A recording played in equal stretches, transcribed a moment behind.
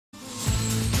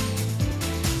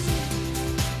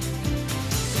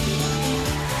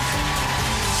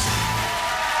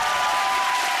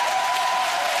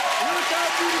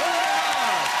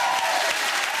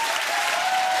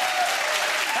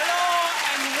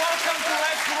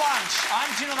Lunch.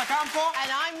 I'm Gino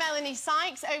And I'm Melanie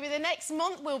Sykes. Over the next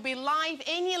month, we'll be live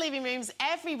in your living rooms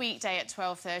every weekday at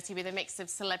 12:30 with a mix of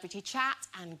celebrity chat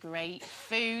and great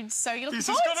food. So you'll look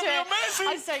forward to it. This is going to be amazing.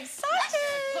 I'm so excited.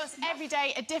 Plus, every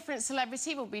day, a different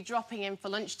celebrity will be dropping in for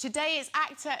lunch. Today, it's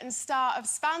actor and star of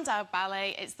Spandau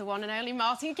Ballet. It's the one and only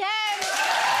Martin Kemp.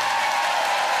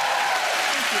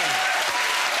 Thank you.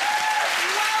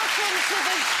 Welcome to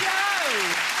the show.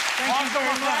 Thank you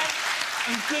very much.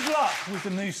 And good luck with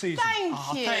the new season. Thank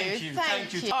you.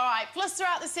 Thank you. All right, plus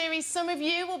throughout the series, some of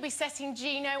you will be setting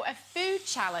Gino a food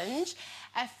challenge.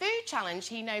 A food challenge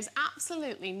he knows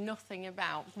absolutely nothing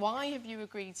about. Why have you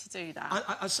agreed to do that?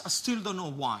 I still don't know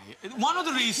why. One of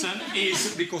the reasons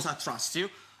is because I trust you.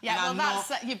 Yeah, well,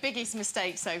 that's your biggest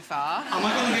mistake so far. Am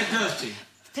I going to get dirty?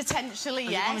 Potentially,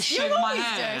 yes. You're always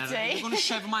dirty. You're going to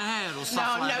shave my hair or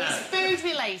stuff like that? No, it's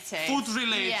food-related.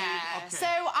 Food-related? Yeah. Okay. So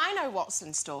I know what's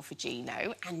in store for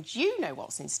Gino, and you know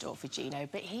what's in store for Gino,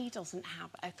 but he doesn't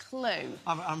have a clue.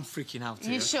 I'm freaking out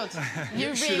here. You should. You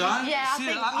really... Should I? Yeah, See, I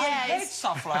think... I hate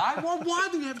stuff like that. Why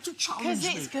do you have to challenge me?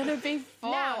 Because it's going to be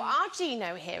fun. Now, our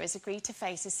Gino here has agreed to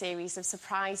face a series of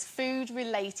surprise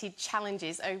food-related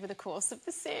challenges over the course of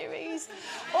the series.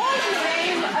 All in the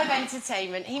name of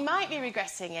entertainment. He might be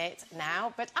regretting it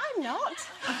now, but I'm not.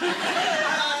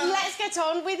 Let's get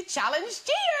on with Challenge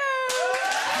Gino!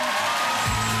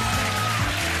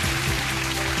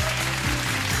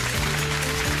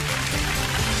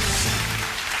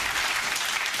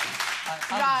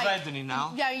 I'm dreading it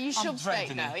now. Yeah, you should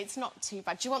be. No, it's not too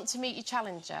bad. Do you want to meet your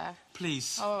challenger?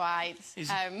 Please. All right.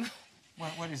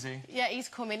 Where is he? Yeah, he's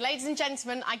coming. Ladies and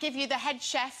gentlemen, I give you the head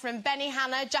chef from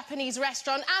Benihana Japanese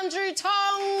restaurant, Andrew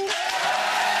Thong.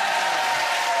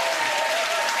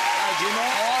 Hi, Gino.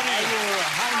 How are you?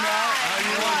 Hi, Mel. How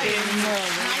are you doing?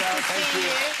 Nice to see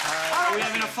you. Are we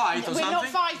having a fight or something? We're not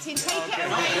fighting. Take it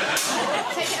away.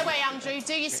 Take it away, Andrew.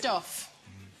 Do your stuff.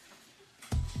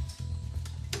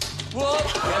 Whoa!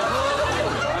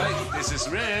 Right, this is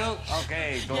real.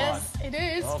 Okay, go on. Yes, it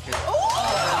is. Okay. Oh!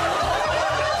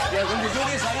 You're going to do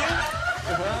this, are you?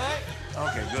 All right.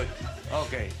 Okay, good.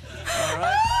 Okay. All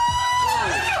right. Oh.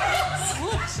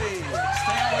 Whoopsie.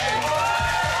 Stay away.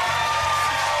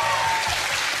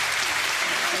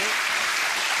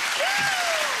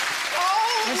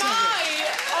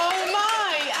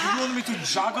 You want me to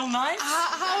juggle knives?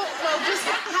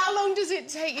 How long does it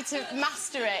take you to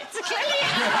master it?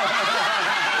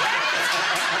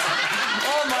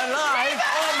 All my life!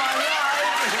 All my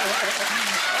life!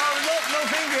 Oh, look, no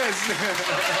fingers!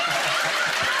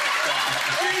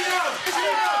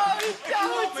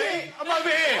 I'm over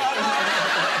here!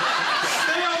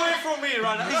 Stay away from me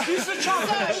right now. Is this the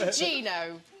challenge? So, Gino,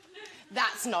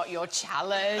 that's not your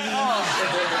challenge.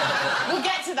 We'll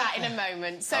get to that in a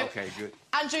moment. So, okay, good.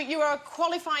 Andrew, you are a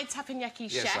qualified teppanyaki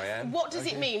chef. Yes, I am. What does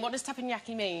it mean? What does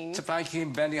teppanyaki mean? Teppanyaki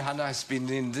in Benihana has been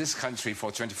in this country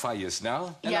for 25 years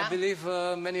now. And I believe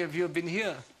many of you have been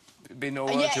here. Been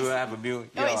over to have a meal.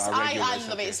 Oh, I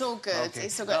love it. It's all good. Okay.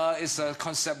 It's all good. It's a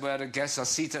concept where the guests are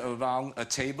seated around a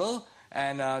table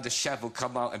and the chef will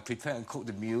come out and prepare and cook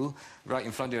the meal right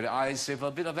in front of your eyes with a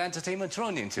bit of entertainment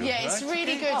thrown into it. Yeah, it's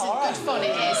really good. Good fun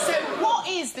it is. So what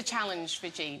is the challenge for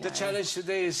Gino? The challenge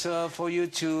today is for you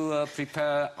to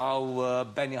prepare our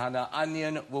Benihana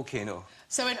onion volcano.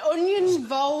 So an onion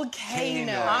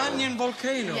volcano. Onion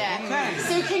volcano. Yeah. Okay.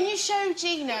 So can you show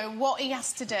Gino what he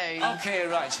has to do? Okay,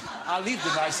 right. I'll leave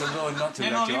the knives alone, not to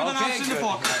let you. Leave the knives in the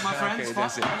pocket, my friends. Okay,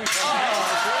 that's it.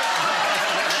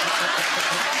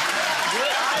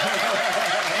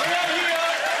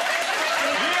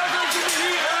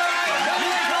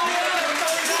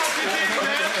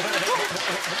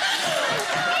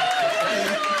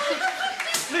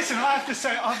 Listen, I have to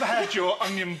say, I've had your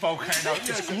onion volcano.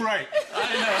 It's great. I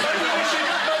know.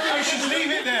 Maybe we should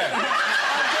leave it there.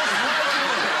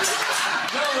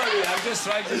 Don't worry, I'm just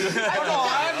trying to do it.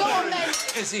 Go on then.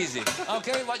 It's easy.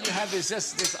 Okay, what you have is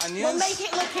just this onions. Well, make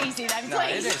it look easy then, please. No,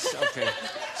 it is. Okay.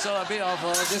 So a bit of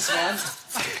this one.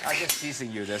 I'm just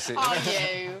teasing you, that's it. Are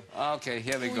you? Okay,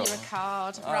 here we go. You're a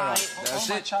card. All right. That's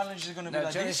My it. challenge is going to be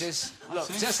like challenge this. is, look,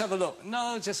 just have a look.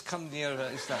 No, just come nearer.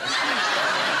 It's not.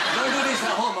 Don't do this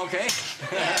at home, okay?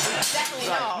 Yeah, definitely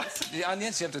not. The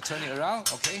onions, you have to turn it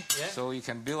around, okay? Yeah. So you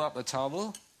can build up a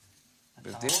towel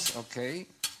with this, okay?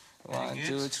 1,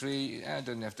 2, 3. I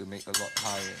don't have to make a lot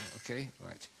higher, okay?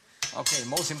 Right. Okay,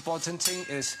 most important thing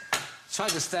is try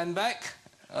to stand back.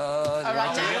 All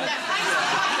right,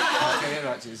 Okay,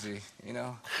 right, easy. You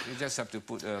know, you just have to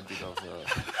put a bit of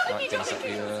right things up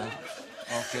here.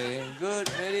 Okay, good,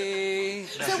 ready.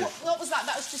 So what was that?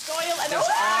 That was just oil and Just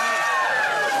oil.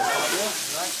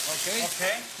 Right, okay.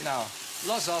 Okay. Now,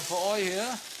 Lots of oil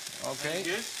here. Okay.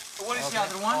 Good. What is the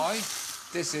other one? Oil.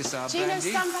 This is Gino,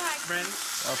 brandy. stand back. Brandy.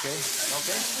 Okay.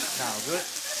 Okay. Now, good.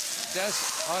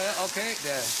 That's oil. Okay.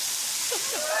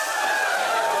 There.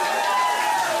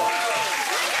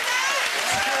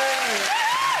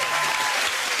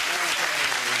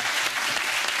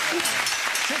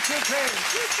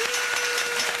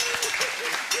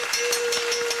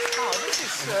 Oh, this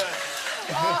is...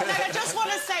 Oh, no, I just want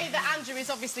to say that Andrew is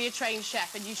obviously a trained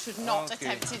chef and you should not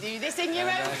attempt to do this in your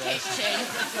own kitchen.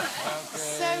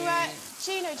 So,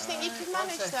 Gino, do you think you can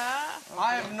manage that?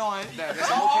 I have no idea.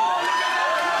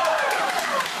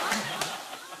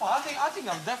 Oh, I think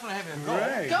I'm definitely having a go.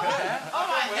 Go on. All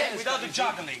right, then. Without the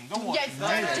juggling, don't worry. Yes,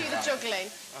 don't do the juggling.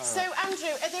 So,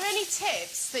 Andrew, are there any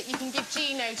tips that you can give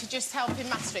Gino to just help him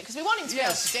master it? Because we want him to be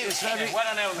able to do it. very, Well,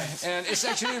 I know this. and it's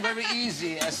actually very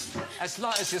easy as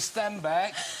long as you stand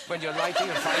back when you're lighting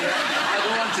a fire. I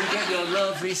don't want to get your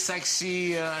lovely,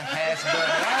 sexy hairs burned,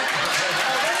 right?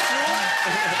 I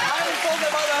haven't thought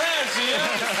about the hairs here.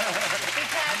 Be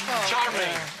careful.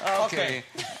 Charming. Okay.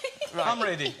 Right. I'm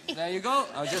ready. There you go.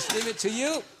 I'll just leave it to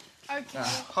you. Okay.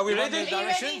 Are we You want ready? the Are you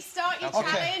direction? ready? Start your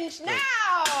Okay. challenge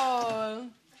now.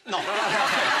 No.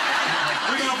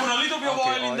 We're gonna put a little bit of Okay,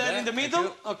 oil in oil there there. in the Thank middle.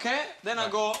 you. Okay. Then I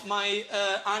go my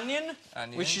onion,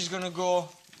 which is gonna go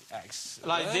Excellent.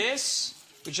 like this.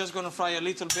 We're just gonna fry a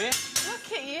little bit. Look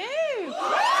at you.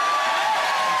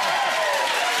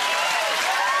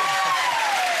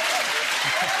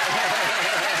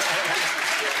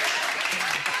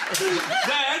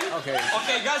 Then,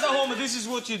 Okay. guys at home, this is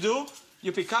what you do.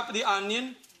 You pick up the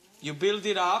onion, you build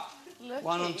it up, Look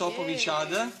one on at top of each you.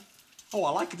 other. Oh,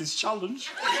 I like this challenge.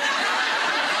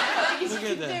 You Look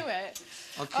can at that. do it.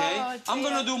 Okay. Oh, I'm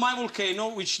gonna dear. do my volcano,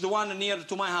 which the one near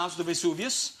to my house, the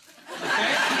Vesuvius.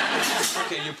 Okay.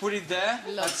 Okay, you put it there.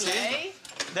 That's it. Lovely.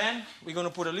 Then we're gonna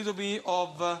put a little bit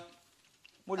of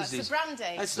what is That's the this?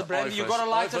 brandy. That's the brandy. You got a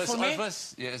lighter for me?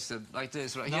 Yes, the lighter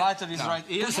is right The here. lighter is Now, right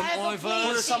here. Put some Careful, oil please.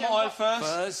 Put first. some oil first.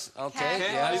 First, okay.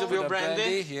 Okay, Yeah, a little bit of put the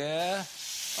brandy. Yeah.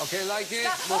 Okay, like it.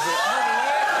 Stop. Move it. Move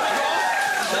it.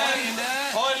 Then in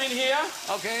there. oil in here.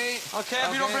 Okay. Okay,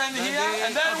 a bit of brandy here, brandy.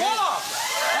 and then Okay. voila!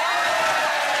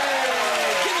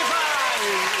 Give me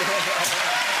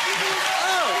five!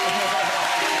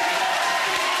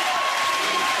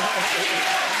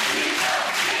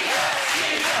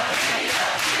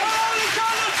 Holy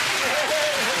colors!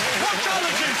 What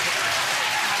challenges?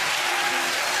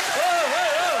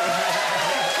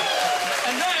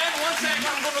 And then, one second,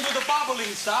 I'm going to do the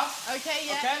bubbling stuff. Okay,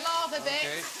 yeah, Okay. the lava bit.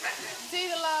 Okay. Do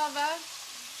the lava.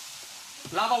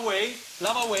 Lava away,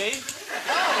 lava away.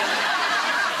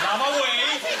 Lava away,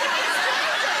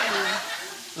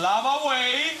 lava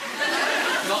away.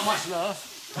 Not much love.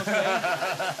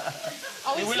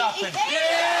 Oh, It it's will happen.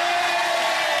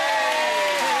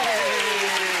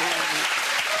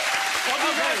 What do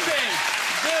you guys think?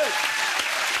 Good.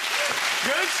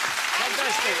 Good?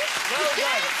 Fantastic. Well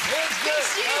done. It's good.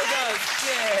 Well done.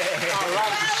 Yeah. All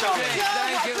right, Well challenge. done,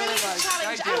 Thank what you a very brilliant much.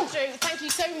 challenge. Thank you. Andrew, thank you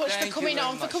so much Thank for you coming very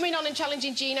on, much. for coming on and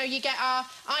challenging Gino. You get our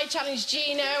I Challenge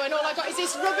Gino, and all I got is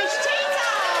this rubbish tea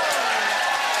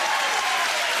towel.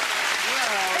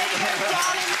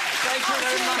 Thank you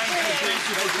very much. Thank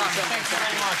you for coming. Thank you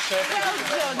very much, Chef.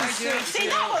 Well done, sir. See,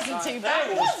 that wasn't too bad, That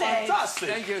was was it? fantastic.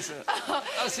 Thank you, sir.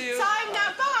 I'll see you. Time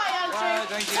now. Bye, Andrew. Bye,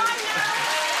 thank you. Time now.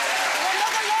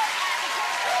 Another look.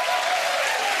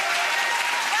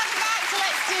 Welcome back to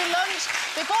Let's Do Lunch.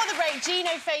 Before the break,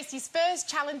 Gino faced his first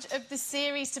challenge of the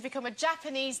series to become a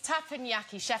Japanese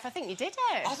teppanyaki chef. I think you did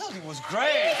it. I thought it was great.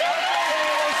 It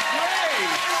was great.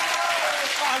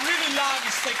 I really love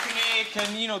his technique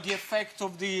and, you know, the effect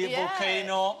of the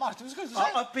volcano. Martin, it was good.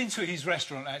 I've been to his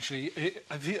restaurant, actually.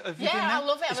 Have you been Yeah, there? I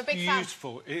love it. I'm a big fan. It's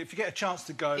beautiful. If you get a chance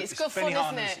to go, It's good fun, isn't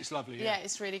Benihana's, it? It's lovely. Yeah,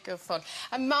 it's really good fun.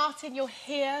 And Martin, you're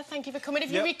here. Thank you for coming.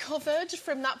 Have you Yep. recovered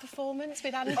from that performance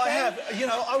with Andrew? I have. You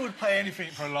know, I would pay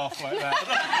anything for a laugh like that.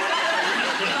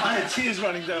 I had tears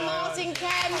running down my eyes. Martin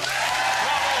Kemp.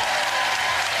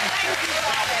 Thank you,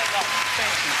 Martin.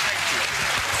 Thank you.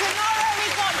 Tomorrow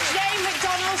we've got Jane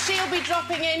McDonald. She'll be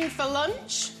dropping in for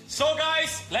lunch. So,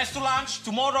 guys, let's do lunch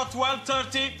tomorrow at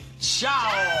 12:30.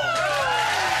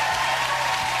 Ciao.